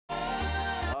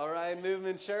right,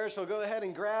 Movement Church, we'll go ahead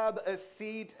and grab a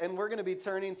seat, and we're going to be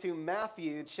turning to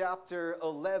Matthew chapter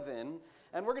 11,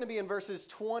 and we're going to be in verses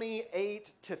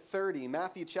 28 to 30.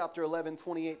 Matthew chapter 11,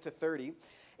 28 to 30.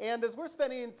 And as we're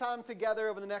spending time together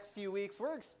over the next few weeks,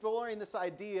 we're exploring this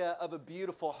idea of a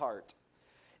beautiful heart.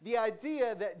 The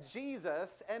idea that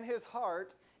Jesus and his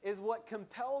heart is what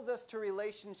compels us to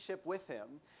relationship with him.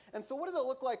 And so what does it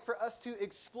look like for us to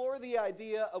explore the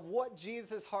idea of what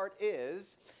Jesus' heart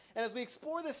is? And as we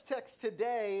explore this text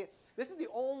today, this is the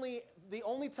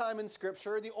only time in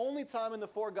Scripture, the only time in the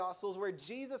four Gospels where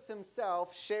Jesus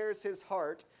himself shares his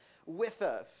heart with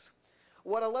us.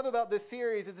 What I love about this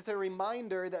series is it's a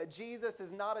reminder that Jesus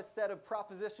is not a set of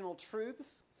propositional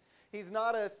truths. He's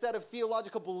not a set of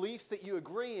theological beliefs that you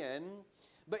agree in,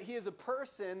 but he is a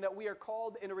person that we are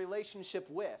called in a relationship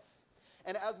with.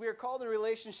 And as we are called in a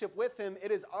relationship with him,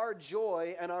 it is our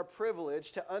joy and our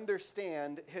privilege to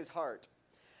understand his heart.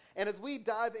 And as we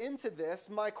dive into this,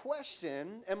 my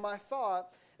question and my thought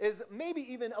is maybe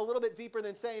even a little bit deeper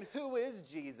than saying, who is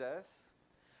Jesus?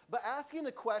 But asking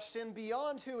the question,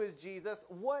 beyond who is Jesus,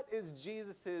 what is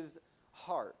Jesus'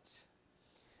 heart?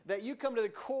 That you come to the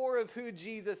core of who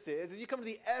Jesus is, as you come to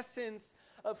the essence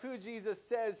of who Jesus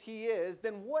says he is,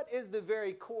 then what is the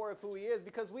very core of who he is?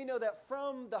 Because we know that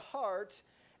from the heart,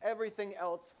 everything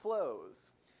else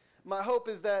flows. My hope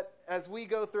is that as we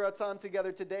go through our time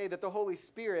together today, that the Holy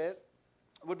Spirit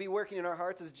would be working in our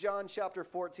hearts. As John chapter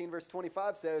 14, verse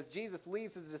 25 says, Jesus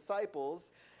leaves his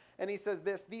disciples, and he says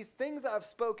this, "These things I've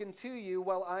spoken to you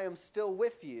while I am still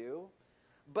with you,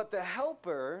 but the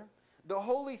Helper, the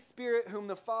Holy Spirit whom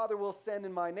the Father will send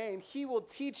in my name, he will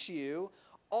teach you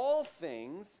all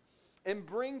things and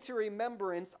bring to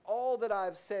remembrance all that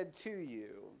I've said to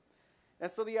you." And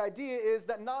so the idea is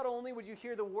that not only would you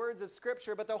hear the words of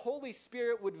Scripture, but the Holy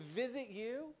Spirit would visit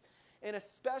you in a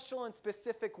special and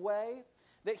specific way,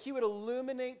 that he would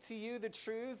illuminate to you the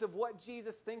truths of what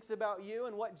Jesus thinks about you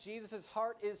and what Jesus'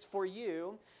 heart is for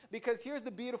you. Because here's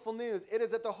the beautiful news. It is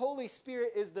that the Holy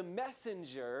Spirit is the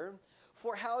messenger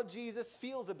for how Jesus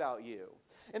feels about you.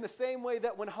 In the same way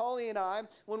that when Holly and I,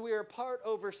 when we were apart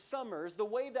over summers, the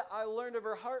way that I learned of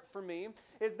her heart for me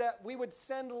is that we would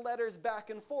send letters back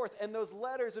and forth, and those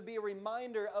letters would be a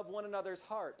reminder of one another's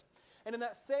heart. And in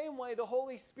that same way, the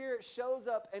Holy Spirit shows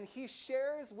up and he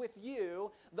shares with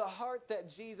you the heart that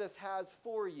Jesus has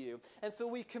for you. And so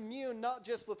we commune not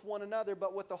just with one another,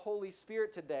 but with the Holy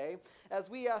Spirit today as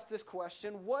we ask this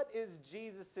question, what is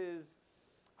Jesus'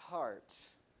 heart?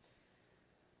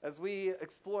 As we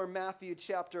explore Matthew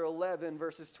chapter 11,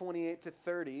 verses 28 to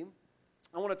 30,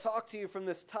 I want to talk to you from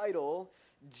this title,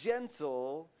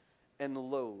 Gentle and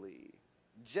Lowly.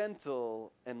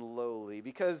 Gentle and lowly.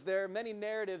 Because there are many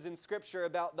narratives in Scripture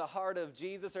about the heart of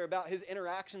Jesus or about his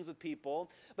interactions with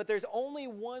people, but there's only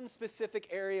one specific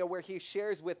area where he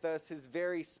shares with us his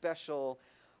very special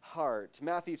heart.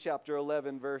 Matthew chapter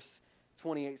 11, verse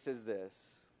 28 says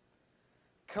this,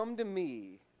 "Come to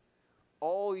me,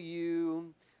 all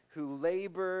you who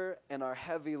labor and are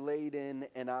heavy laden,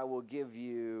 and I will give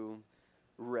you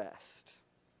rest.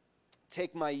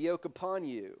 Take my yoke upon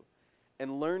you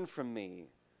and learn from me,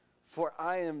 for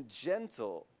I am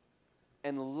gentle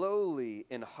and lowly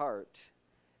in heart,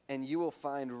 and you will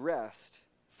find rest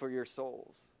for your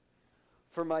souls.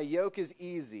 For my yoke is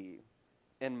easy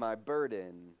and my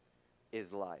burden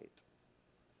is light."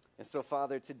 And so,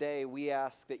 Father, today we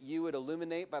ask that you would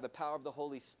illuminate by the power of the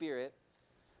Holy Spirit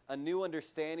a new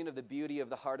understanding of the beauty of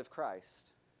the heart of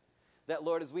Christ. That,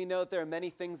 Lord, as we know that there are many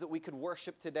things that we could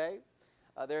worship today,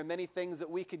 there are many things that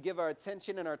we could give our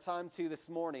attention and our time to this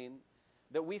morning,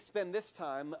 that we spend this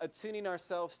time attuning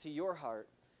ourselves to your heart,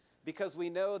 because we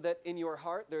know that in your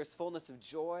heart there is fullness of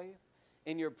joy,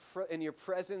 in your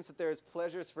presence that there is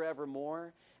pleasures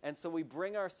forevermore. And so we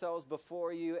bring ourselves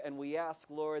before you and we ask,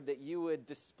 Lord, that you would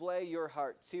display your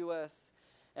heart to us.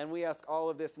 And we ask all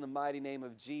of this in the mighty name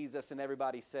of Jesus. And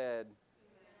everybody said,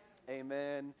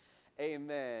 amen.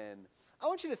 Amen. I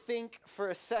want you to think for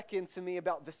a second to me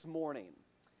about this morning.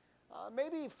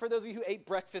 Maybe for those of you who ate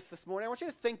breakfast this morning, I want you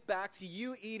to think back to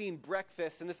you eating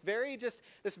breakfast and this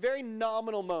very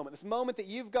nominal moment, this moment that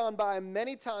you've gone by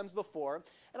many times before.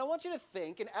 And I want you to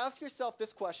think and ask yourself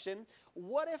this question,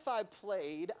 what if I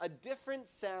played a different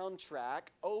soundtrack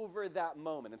over that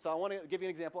moment? And so I want to give you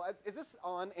an example. Is this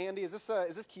on, Andy? Is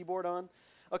this keyboard on?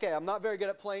 Okay, I'm not very good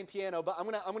at playing piano, but I'm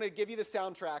gonna give you the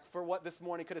soundtrack for what this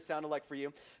morning could have sounded like for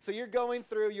you. So you're going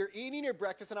through, you're eating your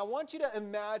breakfast, and I want you to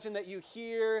imagine that you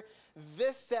hear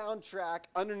this soundtrack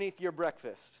underneath your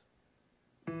breakfast.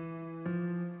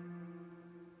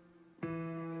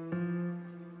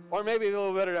 Or maybe a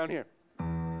little better down here.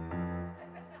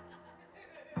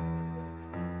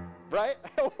 right?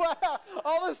 Wow.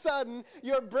 All of a sudden,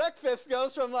 your breakfast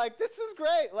goes from like, this is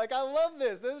great, like I love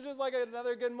this is just like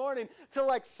another good morning, to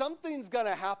like something's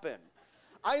gonna happen.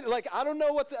 I don't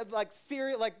know what's like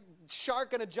cereal, like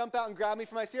shark gonna jump out and grab me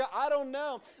for my cereal. I don't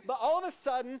know. But all of a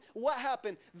sudden, what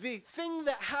happened? The thing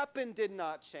that happened did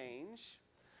not change,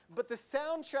 but the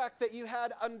soundtrack that you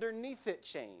had underneath it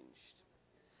changed.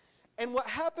 And what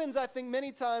happens, I think,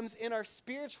 many times in our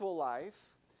spiritual life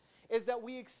is that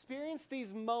we experience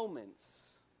these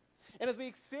moments. And as we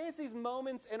experience these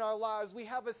moments in our lives, we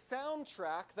have a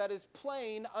soundtrack that is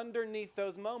playing underneath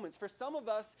those moments. For some of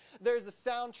us, there's a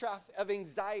soundtrack of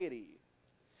anxiety.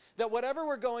 That whatever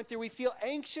we're going through, we feel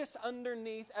anxious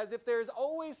underneath, as if there's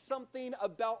always something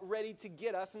about ready to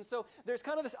get us. And so there's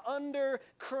kind of this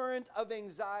undercurrent of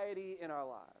anxiety in our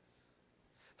lives.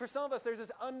 For some of us, there's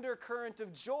this undercurrent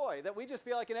of joy that we just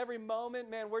feel like in every moment,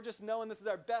 man, we're just knowing this is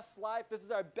our best life, this is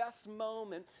our best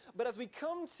moment. But as we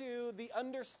come to the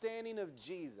understanding of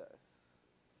Jesus,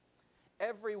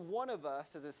 every one of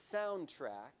us has a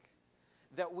soundtrack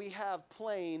that we have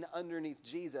playing underneath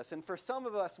Jesus. And for some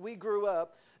of us, we grew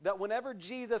up that whenever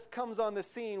Jesus comes on the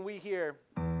scene, we hear,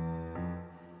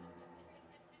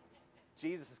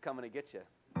 Jesus is coming to get you.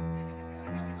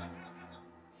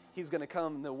 He's going to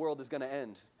come and the world is going to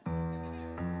end.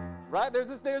 Right? There's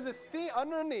this thing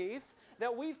underneath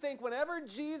that we think whenever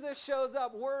Jesus shows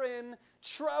up, we're in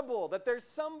trouble. That there's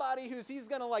somebody he's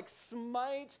going to like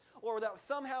smite, or that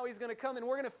somehow he's going to come and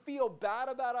we're going to feel bad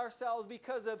about ourselves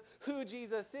because of who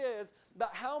Jesus is. But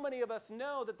how many of us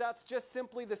know that that's just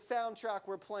simply the soundtrack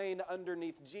we're playing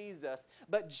underneath Jesus?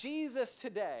 But Jesus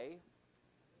today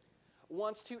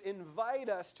wants to invite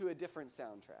us to a different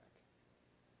soundtrack.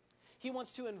 He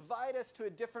wants to invite us to a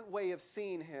different way of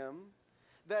seeing him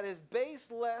that is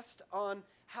based less on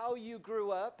how you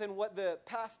grew up and what the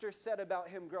pastor said about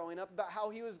him growing up, about how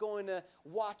he was going to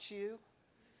watch you,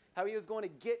 how he was going to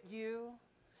get you,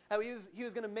 how he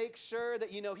was going to make sure that,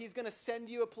 he's going to send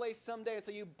you a place someday. And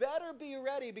so you better be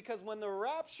ready, because when the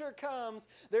rapture comes,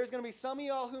 there's going to be some of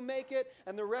y'all who make it,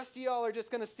 and the rest of y'all are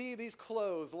just going to see these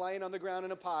clothes lying on the ground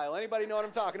in a pile. Anybody know what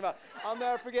I'm talking about? I'll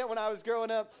never forget when I was growing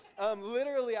up,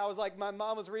 literally I was like, my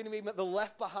mom was reading me the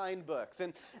Left Behind books.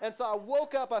 And so I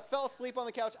woke up, I fell asleep on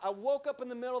the couch. I woke up in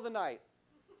the middle of the night,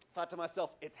 thought to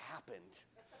myself, it's happened.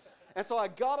 And so I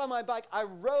got on my bike, I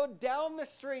rode down the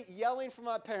street yelling for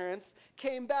my parents,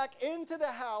 came back into the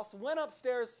house, went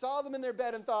upstairs, saw them in their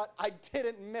bed and thought, I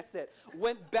didn't miss it.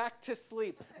 Went back to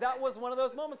sleep. That was one of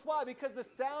those moments. Why? Because the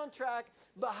soundtrack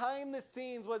behind the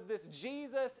scenes was this: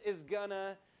 Jesus is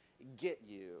gonna get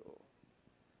you.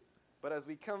 But as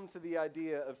we come to the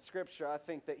idea of Scripture, I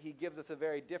think that he gives us a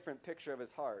very different picture of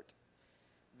his heart.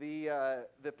 The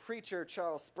preacher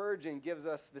Charles Spurgeon gives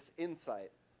us this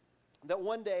insight. That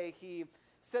one day he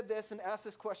said this and asked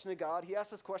this question to God. He asked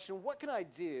this question: what can I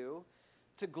do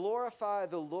to glorify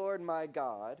the Lord my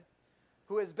God,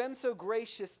 who has been so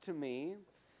gracious to me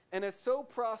and has so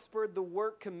prospered the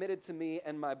work committed to me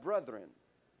and my brethren?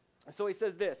 So he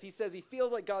says this. He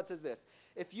feels like God says this: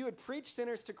 if you would preach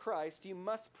sinners to Christ, you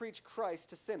must preach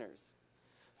Christ to sinners.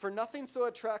 For nothing so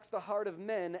attracts the heart of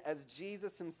men as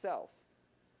Jesus himself.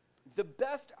 The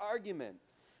best argument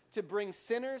to bring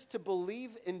sinners to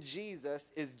believe in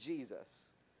Jesus is Jesus.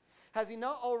 Has he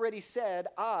not already said,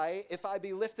 I, if I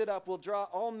be lifted up, will draw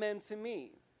all men to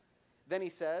me? Then he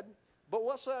said, but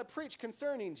what shall I preach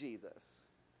concerning Jesus?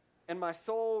 And my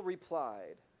soul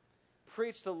replied,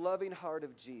 preach the loving heart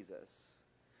of Jesus.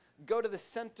 Go to the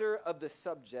center of the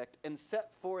subject and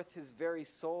set forth his very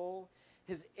soul,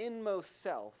 his inmost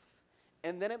self,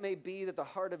 and then it may be that the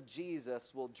heart of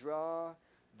Jesus will draw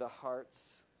the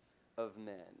hearts of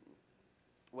men.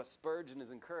 What Spurgeon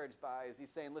is encouraged by is he's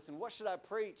saying, listen, what should I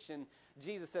preach? And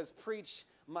Jesus says, preach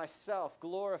myself,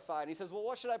 glorified. And he says, well,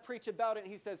 what should I preach about it?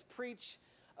 And he says, preach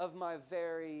of my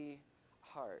very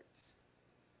heart.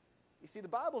 You see, the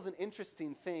Bible's an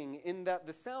interesting thing in that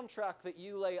the soundtrack that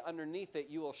you lay underneath it,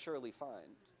 you will surely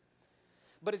find.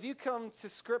 But as you come to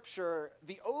Scripture,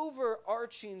 the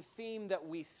overarching theme that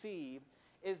we see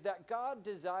is that God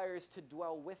desires to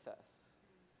dwell with us.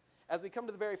 As we come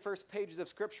to the very first pages of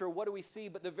Scripture, what do we see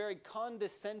but the very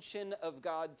condescension of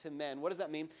God to men? What does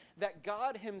that mean? That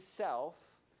God himself,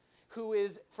 who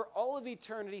is for all of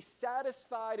eternity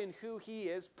satisfied in who he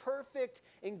is, perfect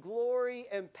in glory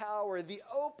and power. The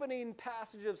opening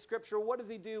passage of Scripture, what does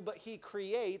he do? But he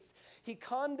creates, he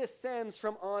condescends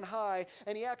from on high,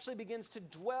 and he actually begins to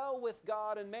dwell with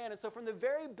God and man. And so from the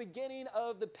very beginning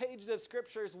of the pages of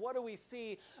Scriptures, what do we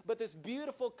see but this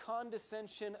beautiful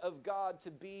condescension of God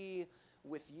to be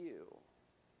with you?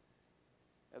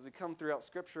 As we come throughout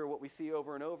Scripture, what we see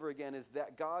over and over again is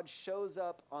that God shows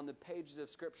up on the pages of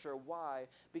Scripture. Why?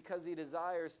 Because he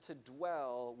desires to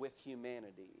dwell with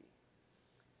humanity.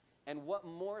 And what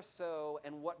more so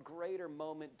and what greater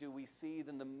moment do we see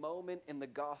than the moment in the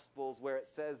Gospels where it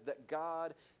says that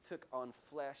God took on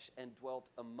flesh and dwelt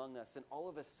among us. And all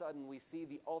of a sudden we see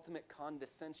the ultimate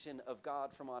condescension of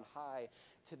God from on high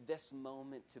to this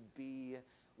moment to be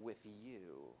with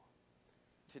you,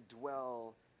 to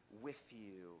dwell with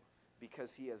you,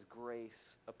 because he has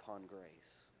grace upon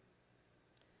grace.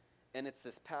 And it's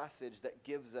this passage that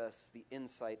gives us the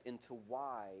insight into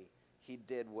why he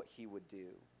did what he would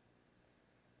do.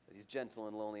 He's gentle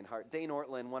and lowly in heart. Dane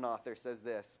Ortlund, one author, says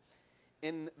this: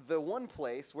 in the one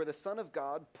place where the Son of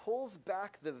God pulls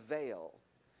back the veil,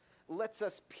 lets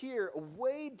us peer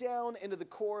way down into the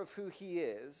core of who he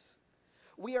is,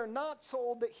 we are not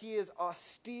told that he is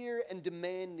austere and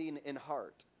demanding in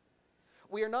heart.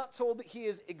 We are not told that he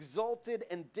is exalted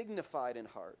and dignified in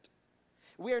heart.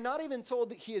 We are not even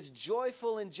told that he is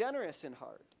joyful and generous in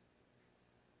heart.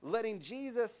 Letting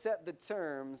Jesus set the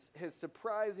terms, his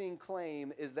surprising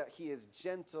claim is that he is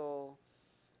gentle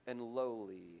and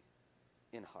lowly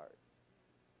in heart.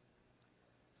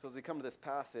 So as we come to this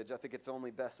passage, I think it's only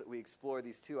best that we explore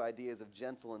these two ideas of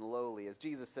gentle and lowly. As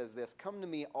Jesus says this, "Come to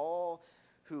me all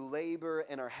who labor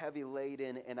and are heavy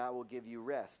laden, and I will give you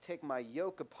rest. Take my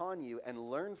yoke upon you and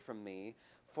learn from me,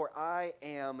 for I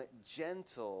am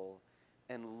gentle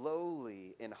and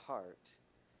lowly in heart,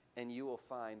 and you will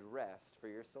find rest for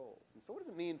your souls." And so what does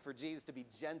it mean for Jesus to be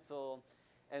gentle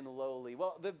and lowly?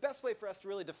 Well, the best way for us to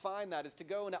really define that is to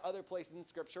go into other places in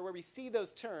Scripture where we see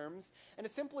those terms and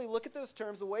to simply look at those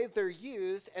terms, the way they're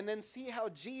used, and then see how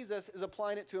Jesus is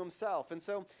applying it to himself. And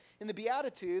so in the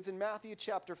Beatitudes, in Matthew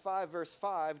chapter 5, verse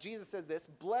 5, Jesus says this: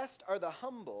 "Blessed are the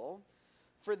humble,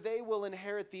 for they will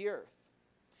inherit the earth."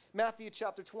 Matthew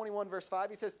chapter 21, verse 5,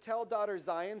 he says, "Tell daughter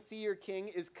Zion, see your king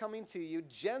is coming to you,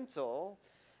 gentle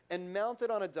and mounted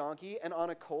on a donkey and on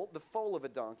a colt, the foal of a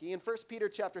donkey." In 1 Peter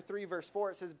chapter 3, verse 4,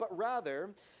 it says, "But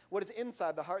rather, what is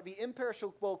inside the heart, the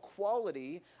imperishable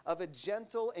quality of a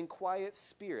gentle and quiet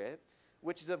spirit,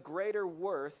 which is of greater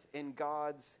worth in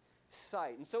God's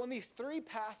sight." And so in these three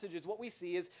passages, what we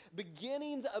see is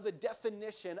beginnings of a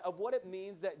definition of what it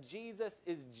means that Jesus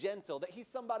is gentle, that he's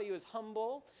somebody who is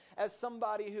humble, as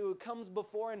somebody who comes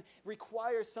before and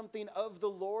requires something of the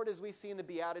Lord, as we see in the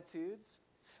Beatitudes.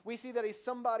 We see that he's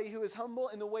somebody who is humble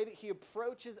in the way that he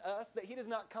approaches us, that he does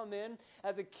not come in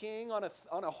as a king on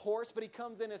a horse, but he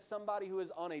comes in as somebody who is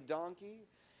on a donkey.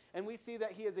 And we see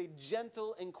that he is a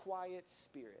gentle and quiet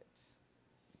spirit.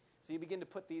 So you begin to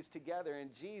put these together,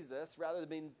 and Jesus, rather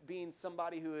than being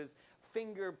somebody who is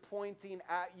finger pointing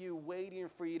at you, waiting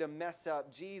for you to mess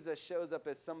up, Jesus shows up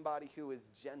as somebody who is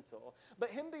gentle. But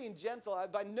him being gentle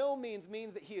by no means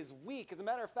that he is weak. As a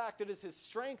matter of fact, it is his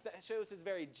strength that shows his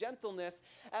very gentleness,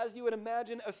 as you would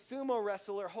imagine a sumo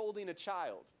wrestler holding a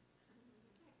child.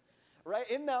 Right?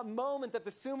 In that moment that the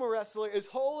sumo wrestler is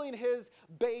holding his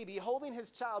baby, holding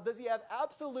his child, does he have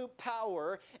absolute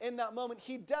power in that moment?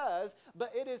 He does,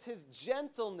 but it is his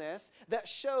gentleness that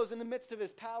shows in the midst of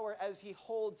his power as he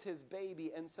holds his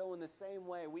baby. And so in the same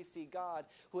way, we see God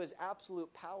who has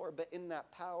absolute power, but in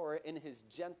that power, in his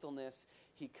gentleness,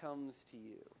 he comes to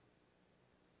you.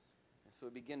 And so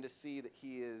we begin to see that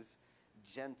he is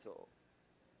gentle.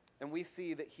 And we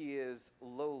see that he is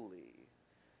lowly.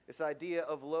 This idea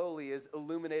of lowly is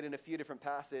illuminated in a few different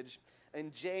passages.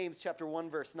 In James chapter 1,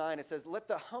 verse 9, it says, let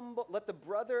the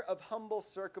brother of humble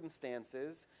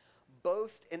circumstances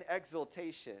boast in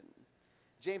exaltation.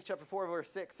 James chapter 4,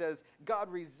 verse 6 says,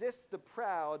 God resists the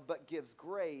proud, but gives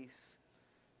grace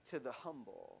to the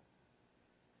humble.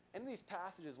 And in these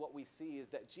passages, what we see is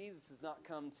that Jesus has not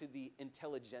come to the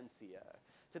intelligentsia,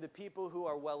 to the people who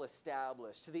are well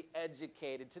established, to the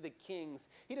educated, to the kings.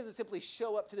 He doesn't simply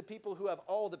show up to the people who have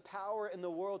all the power in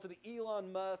the world, to the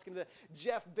Elon Musk and the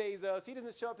Jeff Bezos. He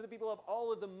doesn't show up to the people who have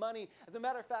all of the money. As a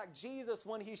matter of fact, Jesus,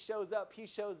 when he shows up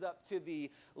to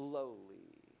the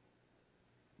lowly.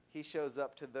 He shows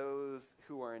up to those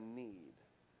who are in need.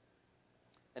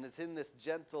 And it's in this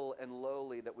gentle and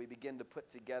lowly that we begin to put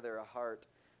together a heart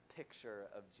picture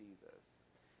of Jesus.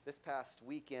 This past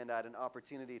weekend, I had an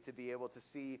opportunity to be able to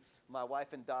see my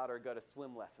wife and daughter go to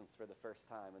swim lessons for the first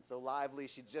time. And so Lively,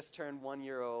 she just turned 1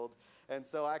 year old. And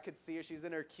so I could see her. She was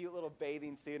in her cute little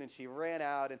bathing suit, and she ran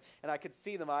out, and I could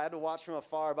see them. I had to watch from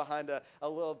afar behind a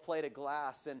little plate of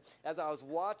glass. And as I was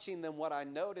watching them, what I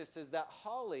noticed is that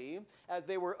Holly, as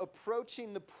they were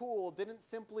approaching the pool, didn't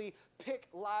simply pick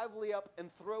Lively up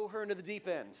and throw her into the deep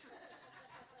end.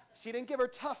 She didn't give her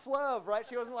tough love, right?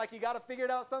 She wasn't like, you got to figure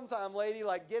it out sometime, lady.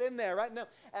 Like, get in there, right? No.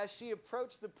 As she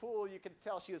approached the pool, you could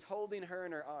tell she was holding her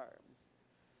in her arms.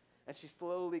 And she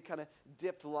slowly kind of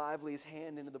dipped Lively's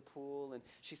hand into the pool, and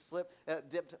she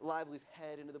dipped Lively's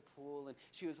head into the pool, and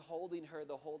she was holding her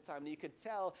the whole time. And you could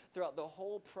tell throughout the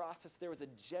whole process there was a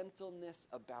gentleness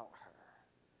about her.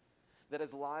 That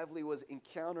as Lively was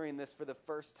encountering this for the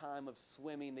first time of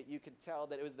swimming, that you could tell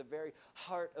that it was the very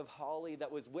heart of Holly that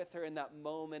was with her in that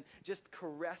moment, just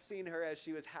caressing her as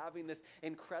she was having this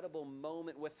incredible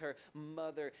moment with her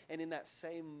mother. And in that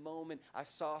same moment, I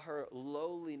saw her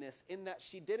lowliness in that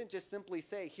she didn't just simply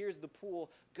say, here's the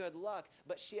pool, good luck,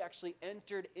 but she actually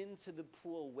entered into the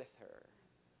pool with her.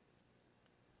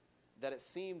 That it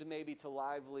seemed maybe to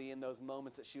Lively in those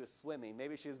moments that she was swimming.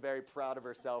 Maybe she was very proud of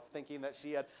herself, thinking that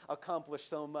she had accomplished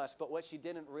so much. But what she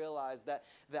didn't realize that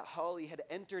Holly had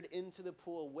entered into the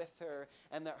pool with her,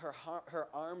 and that her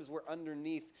arms were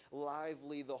underneath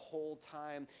Lively the whole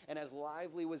time. And as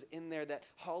Lively was in there, that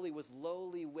Holly was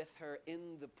lowly with her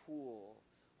in the pool,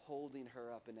 holding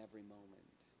her up in every moment.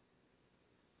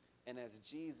 And as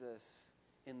Jesus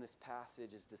in this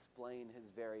passage is displaying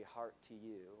his very heart to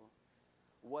you,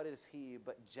 what is he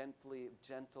but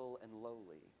gentle and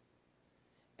lowly?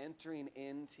 Entering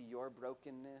into your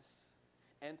brokenness,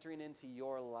 entering into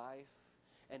your life,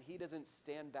 and he doesn't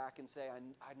stand back and say,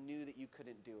 I knew that you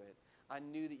couldn't do it. I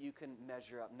knew that you couldn't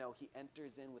measure up. No, he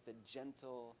enters in with a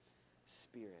gentle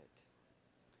spirit.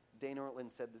 Dana Ortland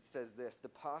says this, the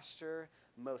posture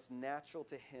most natural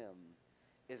to him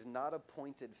is not a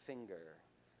pointed finger,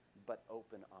 but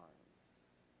open arms.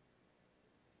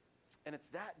 And it's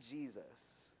that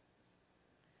Jesus,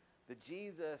 the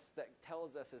Jesus that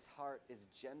tells us his heart is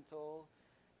gentle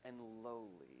and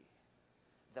lowly,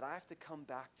 that I have to come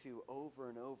back to over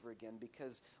and over again,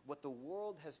 because what the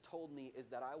world has told me is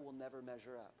that I will never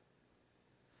measure up.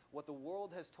 What the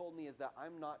world has told me is that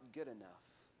I'm not good enough.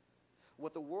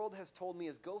 What the world has told me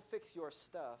is go fix your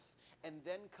stuff and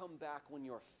then come back when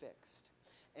you're fixed.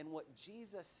 And what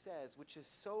Jesus says, which is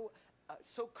so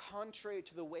contrary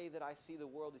to the way that I see the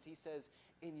world, is he says,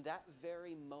 in that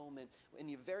very moment, in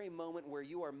the very moment where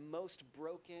you are most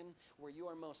broken, where you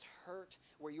are most hurt,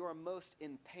 where you are most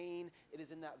in pain, it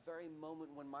is in that very moment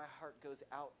when my heart goes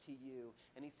out to you.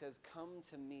 And he says, come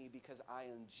to me because I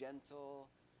am gentle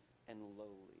and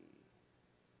lowly.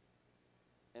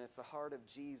 And it's the heart of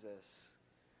Jesus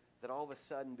that all of a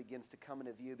sudden begins to come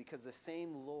into view, because the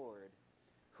same Lord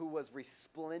who was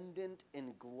resplendent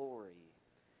in glory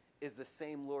is the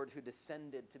same Lord who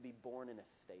descended to be born in a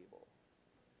stable,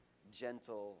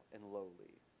 gentle and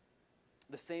lowly.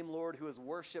 The same Lord who was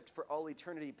worshipped for all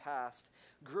eternity past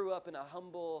grew up in a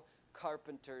humble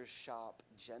carpenter's shop,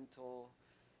 gentle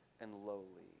and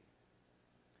lowly.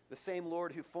 The same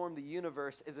Lord who formed the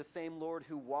universe is the same Lord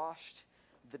who washed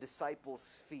the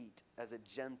disciples' feet as a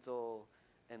gentle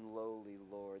and lowly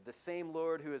Lord. The same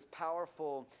Lord who is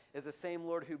powerful is the same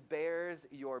Lord who bears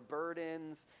your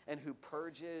burdens and who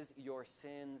purges your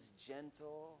sins,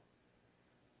 gentle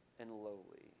and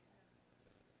lowly.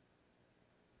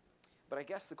 But I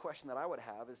guess the question that I would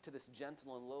have is, to this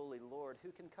gentle and lowly Lord,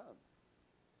 who can come?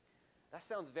 That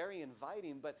sounds very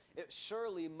inviting, but it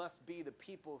surely must be the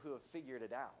people who have figured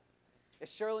it out. It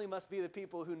surely must be the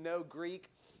people who know Greek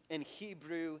and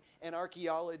Hebrew and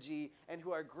archaeology and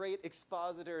who are great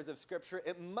expositors of Scripture.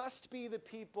 It must be the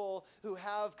people who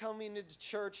have coming into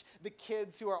church, the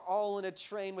kids who are all in a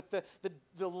train with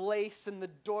the lace and the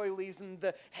doilies and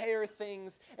the hair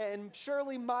things. And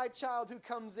surely my child who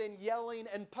comes in yelling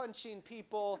and punching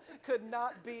people could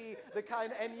not be the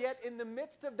kind. And yet in the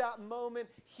midst of that moment,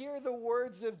 hear the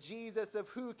words of Jesus of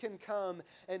who can come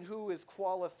and who is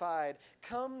qualified.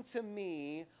 Come to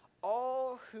me,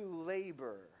 all who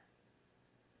labor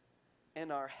and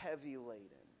are heavy laden.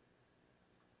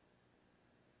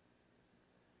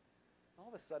 All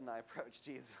of a sudden I approach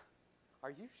Jesus.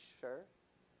 Are you sure?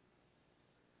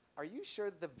 Are you sure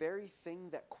that the very thing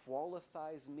that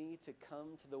qualifies me to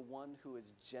come to the one who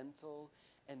is gentle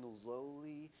and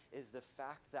lowly is the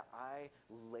fact that I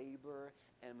labor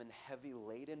and am heavy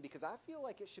laden? Because I feel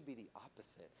like it should be the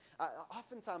opposite.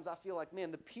 Oftentimes I feel like, man,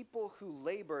 the people who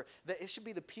labor, that it should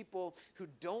be the people who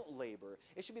don't labor.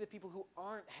 It should be the people who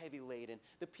aren't heavy laden,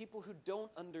 the people who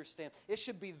don't understand. It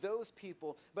should be those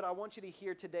people. But I want you to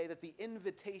hear today that the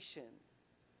invitation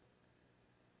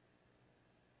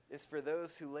is for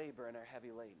those who labor and are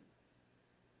heavy laden.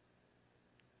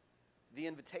 The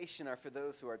invitation are for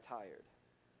those who are tired.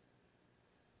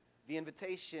 The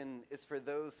invitation is for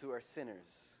those who are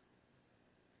sinners.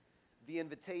 The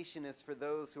invitation is for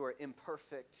those who are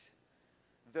imperfect,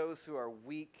 those who are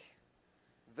weak,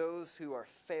 those who are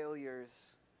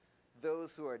failures,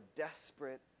 those who are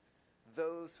desperate,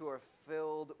 those who are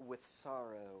filled with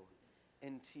sorrow.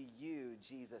 And to you,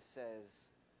 Jesus says,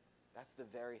 that's the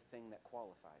very thing that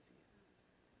qualifies you.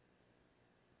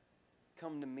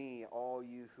 Come to me, all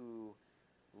you who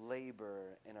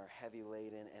labor and are heavy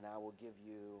laden, and I will give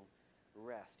you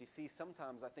rest. You see,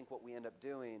 sometimes I think what we end up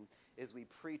doing is we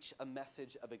preach a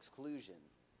message of exclusion.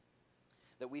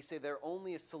 That we say there are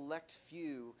only a select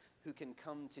few who can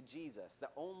come to Jesus.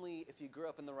 That only if you grew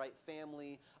up in the right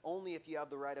family, only if you have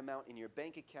the right amount in your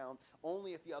bank account,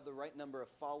 only if you have the right number of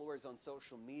followers on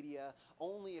social media,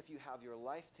 only if you have your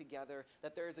life together,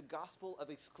 that there is a gospel of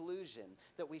exclusion.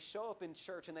 That we show up in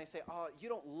church and they say, oh, you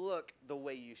don't look the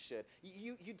way you should.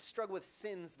 You struggle with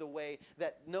sins the way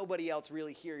that nobody else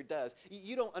really here does.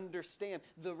 You don't understand.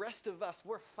 The rest of us,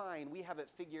 we're fine. We have it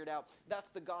figured out. That's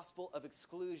the gospel of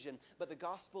exclusion. But the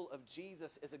gospel of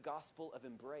Jesus is a gospel of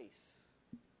embrace.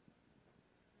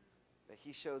 That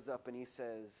he shows up and he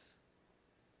says,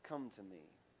 come to me.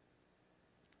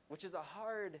 Which is a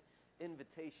hard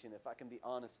invitation, if I can be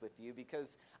honest with you,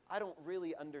 because I don't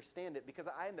really understand it, because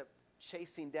I end up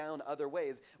chasing down other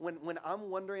ways. When I'm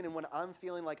wondering and when I'm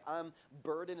feeling like I'm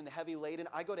burdened and heavy laden,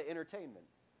 I go to entertainment.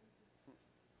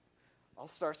 I'll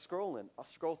start scrolling. I'll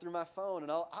scroll through my phone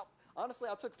and honestly,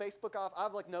 I took Facebook off. I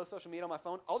have like no social media on my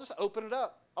phone. I'll just open it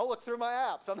up. I'll look through my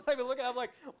apps. I'm not even looking. I'm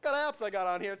like, what kind of apps I got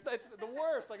on here? It's the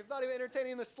worst. Like, it's not even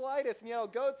entertaining in the slightest. And yet I'll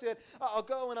go to it. I'll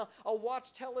go and I'll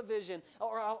watch television.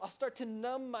 Or I'll start to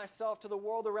numb myself to the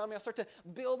world around me. I'll start to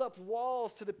build up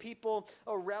walls to the people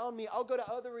around me. I'll go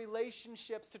to other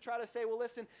relationships to try to say, well,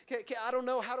 listen, I don't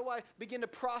know. How do I begin to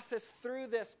process through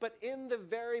this? But in the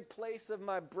very place of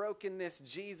my brokenness,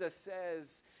 Jesus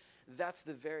says, that's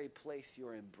the very place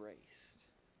you're embraced.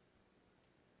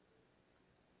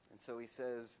 And so he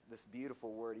says this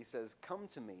beautiful word. He says, come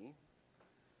to me,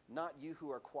 not you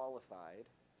who are qualified,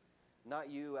 not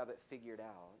you who have it figured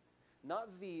out,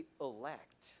 not the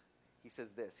elect. He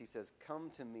says this. He says, come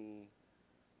to me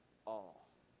all.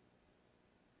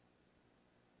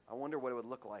 I wonder what it would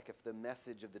look like if the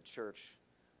message of the church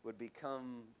would be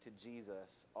come to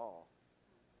Jesus all.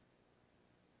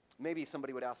 Maybe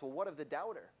somebody would ask, well, what of the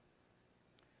doubter?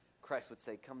 Christ would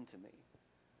say, come to me.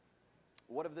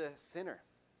 What of the sinner?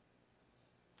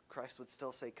 Christ would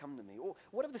still say, come to me.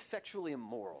 What of the sexually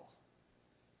immoral?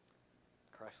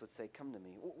 Christ would say, come to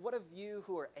me. What of you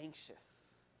who are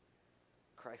anxious?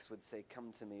 Christ would say,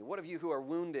 come to me. What of you who are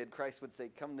wounded? Christ would say,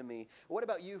 come to me. What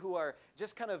about you who are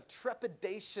just kind of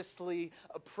trepidatiously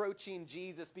approaching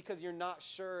Jesus because you're not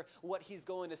sure what he's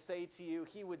going to say to you?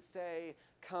 He would say,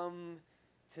 come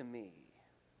to me,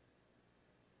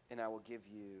 and I will give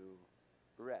you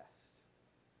rest.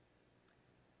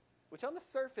 Which on the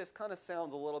surface kind of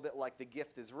sounds a little bit like the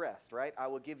gift is rest, right? I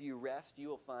will give you rest, you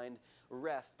will find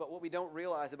rest. But what we don't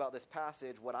realize about this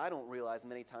passage, what I don't realize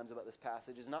many times about this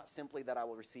passage, is not simply that I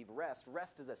will receive rest.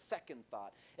 Rest is a second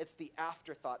thought. It's the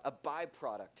afterthought, a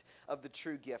byproduct of the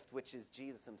true gift, which is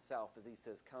Jesus himself, as he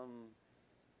says, come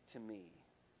to me.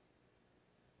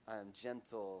 I am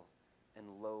gentle and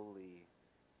lowly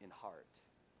in heart.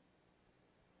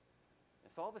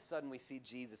 So all of a sudden we see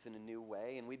Jesus in a new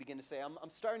way, and we begin to say, I'm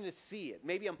starting to see it.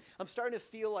 Maybe I'm starting to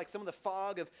feel like some of the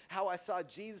fog of how I saw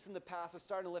Jesus in the past is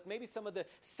starting to lift. Maybe some of the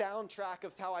soundtrack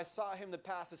of how I saw him in the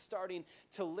past is starting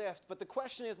to lift. But the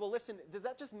question is, well, listen, does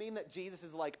that just mean that Jesus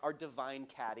is like our divine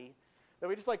caddy? That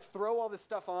we just like throw all this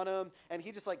stuff on him and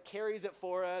he just like carries it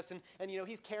for us and you know,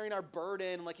 he's carrying our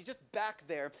burden and like he's just back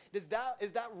there. Is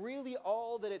that really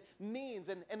all that it means?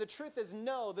 And the truth is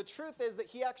no. The truth is that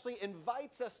he actually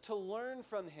invites us to learn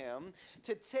from him,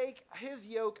 to take his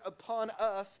yoke upon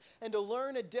us and to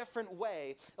learn a different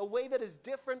way, a way that is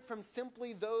different from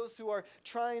simply those who are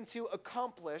trying to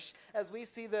accomplish, as we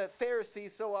see the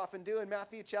Pharisees so often do. In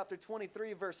Matthew chapter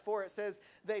 23 verse 4, it says,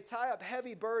 they tie up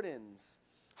heavy burdens,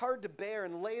 hard to bear,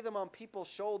 and lay them on people's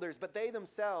shoulders, but they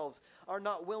themselves are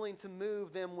not willing to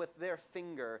move them with their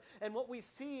finger. And what we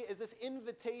see is this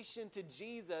invitation to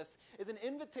Jesus is an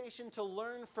invitation to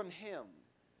learn from him,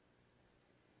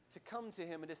 to come to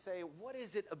him and to say, what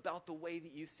is it about the way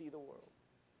that you see the world?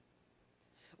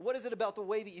 What is it about the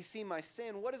way that you see my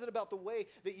sin? What is it about the way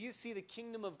that you see the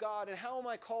kingdom of God? And how am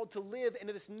I called to live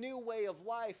into this new way of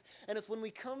life? And it's when we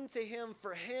come to him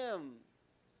for him,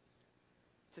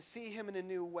 to see him in a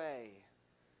new way,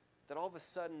 that all of a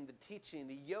sudden the teaching,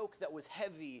 the yoke that was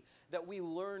heavy, that we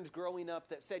learned growing up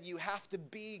that said you have to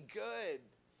be good,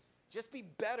 just be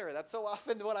better. That's so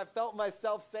often what I felt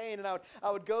myself saying, and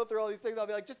I would go through all these things. I'll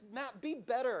be like, just Matt, be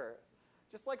better.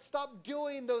 Just like stop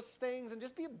doing those things and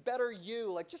just be a better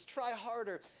you. Like just try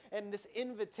harder. And this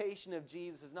invitation of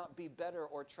Jesus is not be better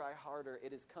or try harder.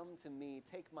 It is come to me,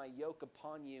 take my yoke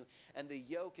upon you. And the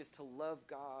yoke is to love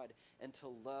God and to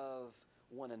love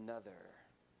one another.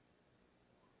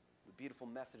 The beautiful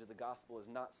message of the gospel is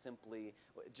not simply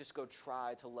just go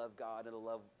try to love God and to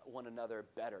love one another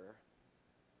better.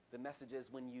 The message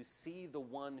is when you see the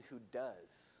one who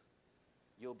does,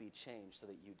 you'll be changed so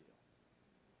that you do.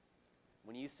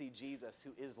 When you see Jesus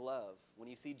who is love, when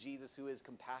you see Jesus who is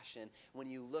compassion, when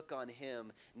you look on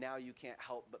him, now you can't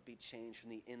help but be changed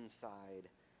from the inside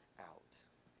out.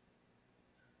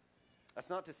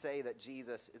 That's not to say that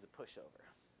Jesus is a pushover.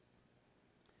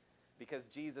 Because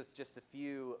Jesus, just a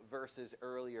few verses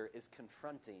earlier, is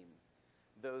confronting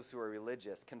those who are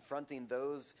religious, confronting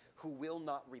those who will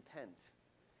not repent.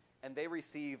 And they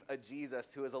receive a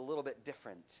Jesus who is a little bit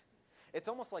different. It's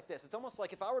almost like this. It's almost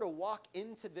like if I were to walk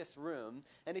into this room,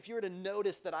 and if you were to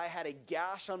notice that I had a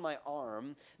gash on my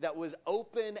arm that was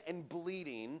open and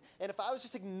bleeding, and if I was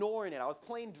just ignoring it, I was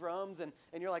playing drums, and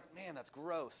you're like, man, that's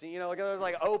gross. And, you know, like there's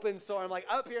like open sore. I'm like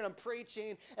up here and I'm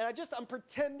preaching, and I'm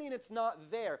pretending it's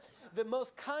not there. The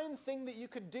most kind thing that you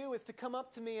could do is to come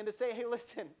up to me and to say, hey,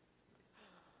 listen,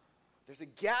 there's a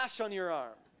gash on your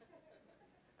arm,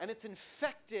 and it's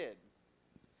infected.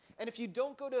 And if you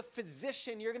don't go to a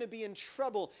physician, you're going to be in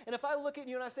trouble. And if I look at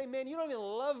you and I say, man, you don't even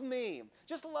love me.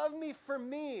 Just love me for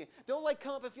me. Don't like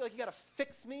come up and feel like you got to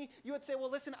fix me. You would say,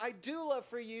 well, listen, I do love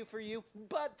for you,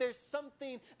 but there's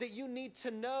something that you need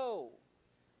to know.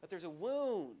 That there's a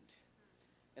wound.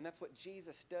 And that's what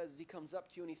Jesus does. He comes up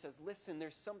to you and he says, listen,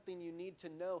 there's something you need to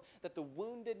know, that the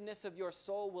woundedness of your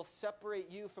soul will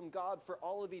separate you from God for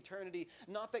all of eternity.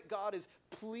 Not that God is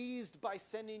pleased by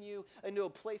sending you into a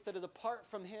place that is apart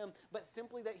from him, but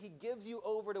simply that he gives you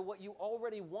over to what you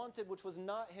already wanted, which was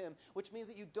not him, which means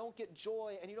that you don't get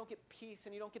joy and you don't get peace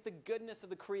and you don't get the goodness of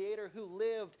the Creator who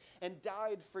lived and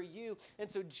died for you. And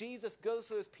so Jesus goes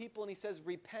to those people and he says,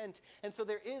 repent. And so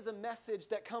there is a message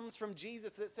that comes from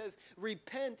Jesus that says,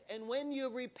 repent. And when you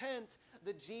repent,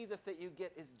 the Jesus that you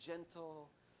get is gentle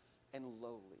and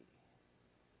lowly.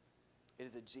 It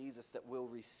is a Jesus that will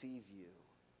receive you,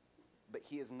 but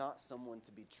he is not someone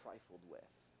to be trifled with.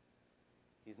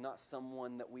 He's not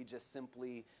someone that we just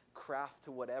simply craft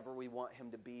to whatever we want him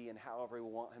to be and however we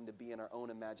want him to be in our own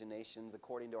imaginations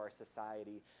according to our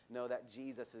society. No, that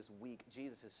Jesus is weak.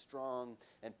 Jesus is strong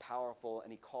and powerful,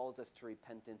 and he calls us to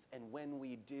repentance. And when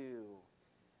we do,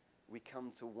 we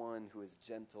come to one who is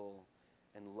gentle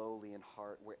and lowly in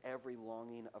heart, where every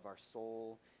longing of our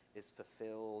soul is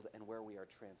fulfilled and where we are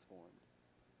transformed.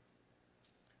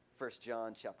 1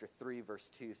 John chapter 3, verse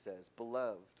 2 says,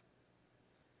 beloved,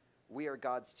 we are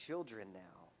God's children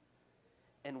now,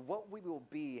 and what we will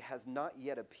be has not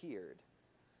yet appeared.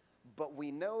 But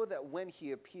we know that when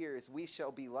he appears, we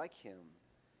shall be like him,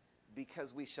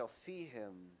 because we shall see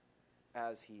him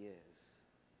as he is.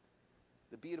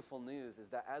 The beautiful news is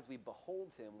that as we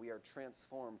behold him, we are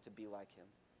transformed to be like him.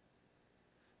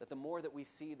 That the more that we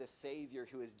see the Savior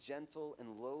who is gentle and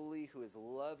lowly, who is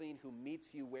loving, who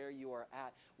meets you where you are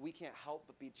at, we can't help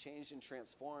but be changed and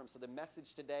transformed. So the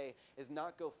message today is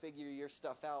not go figure your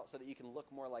stuff out so that you can look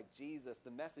more like Jesus.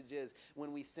 The message is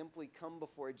when we simply come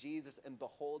before Jesus and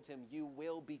behold him, you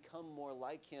will become more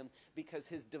like him, because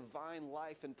his divine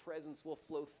life and presence will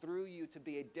flow through you to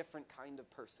be a different kind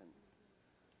of person.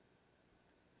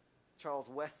 Charles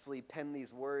Wesley penned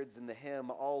these words in the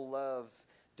hymn, all loves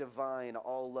divine,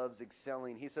 all loves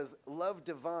excelling. He says, love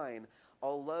divine,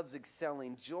 all loves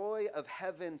excelling, joy of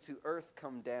heaven to earth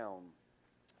come down.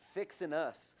 Fix in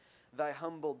us thy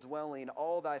humble dwelling,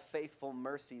 all thy faithful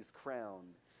mercies crown.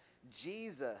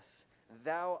 Jesus,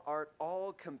 thou art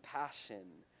all compassion,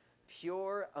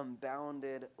 pure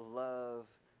unbounded love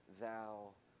thou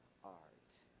art.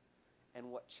 And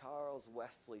what Charles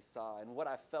Wesley saw, and what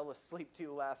I fell asleep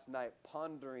to last night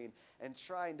pondering and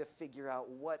trying to figure out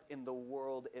what in the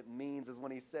world it means, is when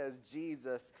he says,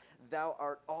 Jesus, thou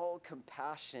art all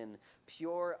compassion,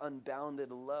 pure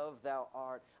unbounded love thou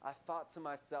art. I thought to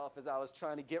myself as I was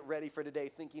trying to get ready for today,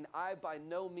 thinking I by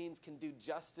no means can do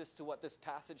justice to what this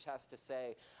passage has to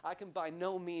say. I can by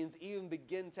no means even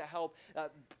begin to help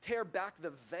tear back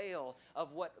the veil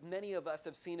of what many of us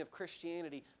have seen of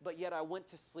Christianity, but yet I went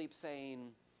to sleep saying,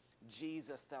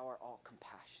 Jesus, thou art all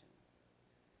compassion.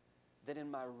 That in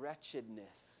my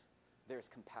wretchedness, there's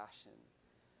compassion.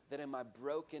 That in my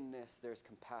brokenness, there's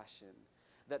compassion.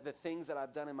 that the things that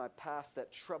I've done in my past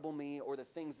that trouble me, or the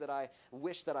things that I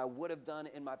wish that I would have done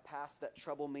in my past that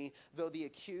trouble me, though the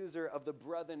accuser of the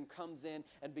brethren comes in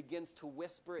and begins to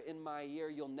whisper in my ear,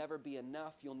 you'll never be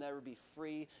enough, you'll never be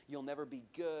free, you'll never be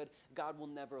good, God will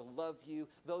never love you,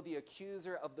 though the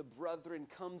accuser of the brethren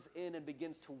comes in and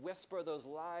begins to whisper those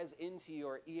lies into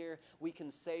your ear, we can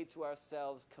say to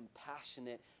ourselves,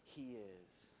 compassionate He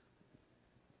is.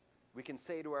 We can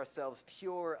say to ourselves,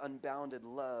 pure, unbounded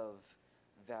love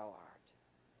Thou art.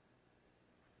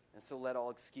 And so let all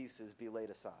excuses be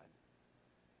laid aside.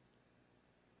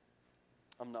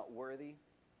 I'm not worthy.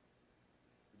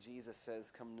 Jesus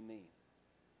says, come to me.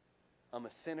 I'm a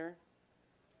sinner.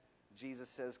 Jesus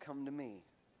says, come to me.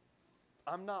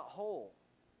 I'm not whole.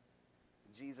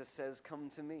 Jesus says, come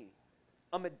to me.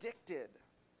 I'm addicted.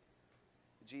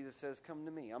 Jesus says, come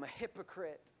to me. I'm a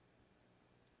hypocrite.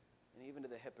 And even to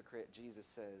the hypocrite, Jesus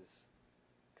says,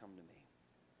 come to me.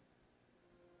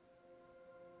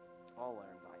 All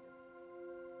are invited.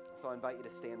 So I invite you to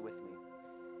stand with me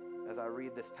as I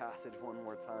read this passage one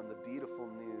more time, the beautiful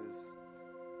news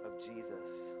of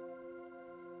Jesus,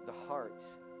 the heart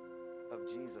of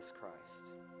Jesus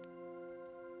Christ.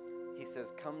 He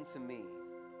says, come to me,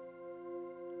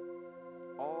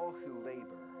 all who labor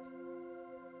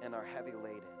and are heavy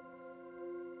laden,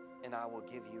 and I will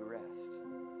give you rest.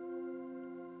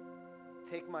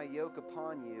 Take my yoke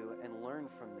upon you and learn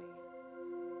from me,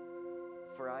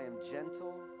 for I am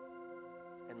gentle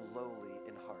and lowly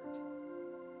in heart,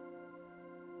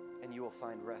 and you will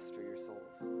find rest for your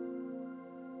souls.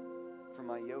 For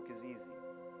my yoke is easy,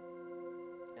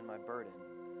 and my burden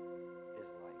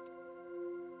is light.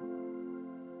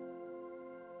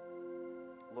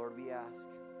 Lord, we ask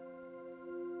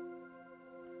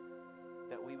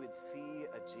that we would see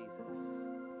a Jesus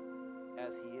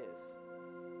as He is.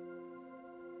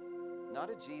 Not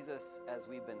a Jesus as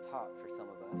we've been taught for some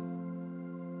of us.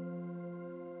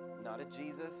 Not a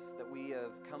Jesus that we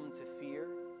have come to fear.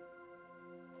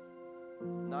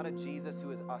 Not a Jesus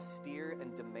who is austere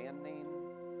and demanding.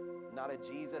 Not a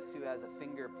Jesus who has a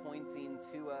finger pointing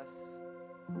to us.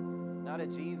 Not a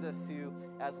Jesus who,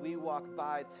 as we walk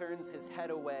by, turns his head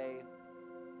away,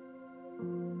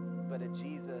 but a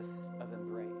Jesus of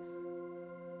embrace.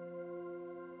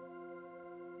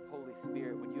 Holy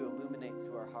Spirit, would you illuminate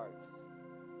to our hearts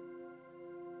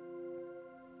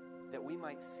that we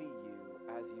might see you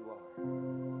as you are.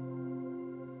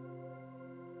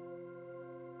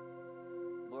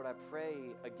 Lord, I pray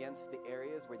against the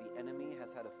areas where the enemy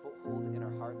has had a foothold in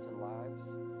our hearts and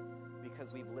lives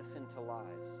because we've listened to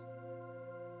lies.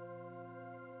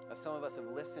 Some of us have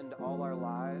listened all our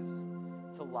lives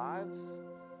to lies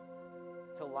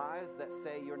that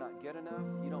say you're not good enough,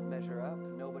 you don't measure up,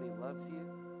 nobody loves you.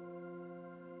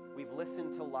 We've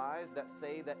listened to lies that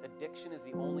say that addiction is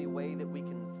the only way that we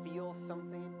can feel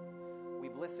something.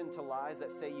 We've listened to lies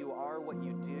that say you are what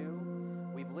you do.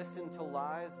 We've listened to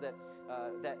lies that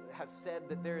have said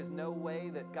that there is no way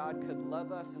that God could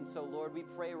love us. And so, Lord, we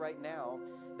pray right now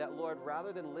that, Lord,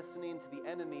 rather than listening to the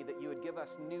enemy, that you would give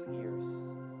us new ears,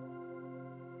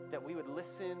 that we would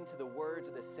listen to the words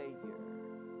of the Savior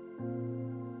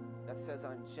that says,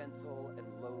 I'm gentle and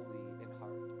lowly in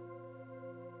heart.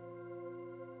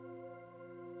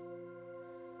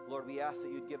 Lord, we ask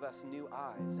that you'd give us new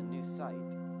eyes and new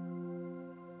sight.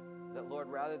 That, Lord,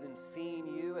 rather than seeing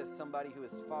you as somebody who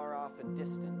is far off and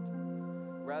distant,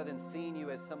 rather than seeing you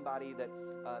as somebody that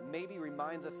maybe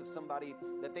reminds us of somebody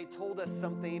that they told us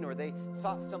something or they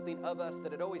thought something of us,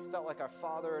 that it always felt like our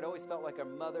father, it always felt like our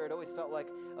mother, it always felt like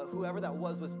whoever that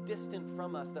was distant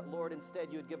from us, that, Lord, instead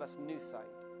you would give us new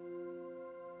sight,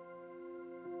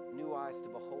 new eyes to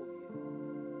behold you,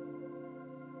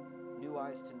 new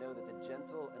eyes to know that the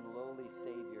gentle and lowly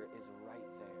Savior is right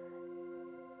there,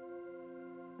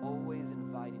 always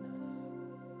inviting us,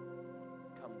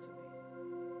 come to me.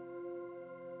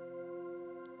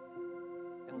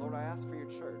 And Lord, I ask for your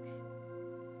church,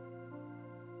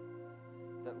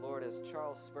 that, Lord, as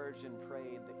Charles Spurgeon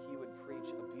prayed, that he would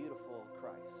preach a beautiful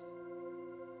Christ,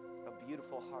 a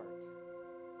beautiful heart.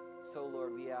 So,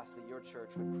 Lord, we ask that your church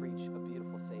would preach a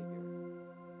beautiful Savior.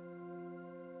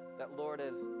 That, Lord,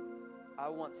 as I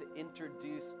want to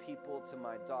introduce people to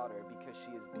my daughter because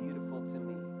she is beautiful to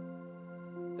me,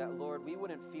 that, Lord, we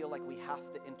wouldn't feel like we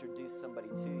have to introduce somebody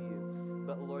to you,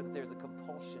 but, Lord, that there's a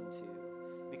compulsion to,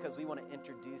 because we want to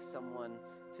introduce someone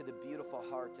to the beautiful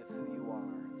heart of who you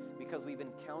are, because we've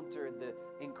encountered the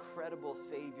incredible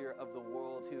Savior of the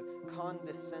world who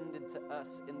condescended to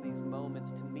us in these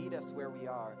moments to meet us where we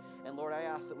are. And Lord, I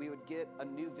ask that we would get a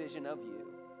new vision of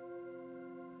you,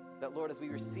 That, Lord, as we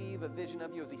receive a vision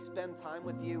of you, as we spend time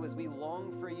with you, as we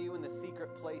long for you in the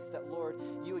secret place, that, Lord,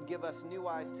 you would give us new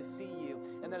eyes to see you.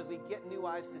 And that as we get new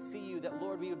eyes to see you, that,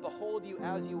 Lord, we would behold you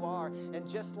as you are. And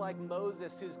just like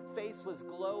Moses, whose face was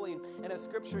glowing, and as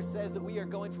Scripture says that we are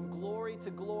going from glory to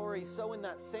glory, so in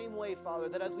that same way, Father,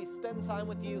 that as we spend time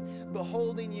with you,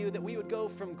 beholding you, that we would go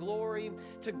from glory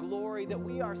to glory, that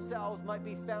we ourselves might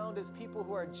be found as people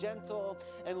who are gentle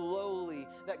and lowly.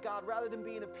 That, God, rather than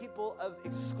being a people of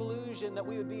exclusion, that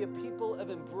we would be a people of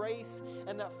embrace,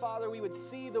 and that, Father, we would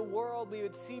see the world, we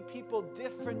would see people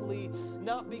differently,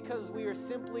 not because we are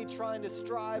simply trying to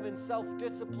strive and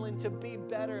self-discipline to be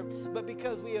better, but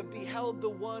because we have beheld the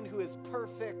one who is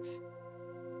perfect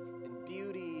in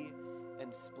beauty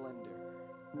and splendor.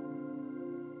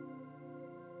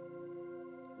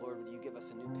 Lord, would you give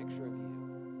us a new picture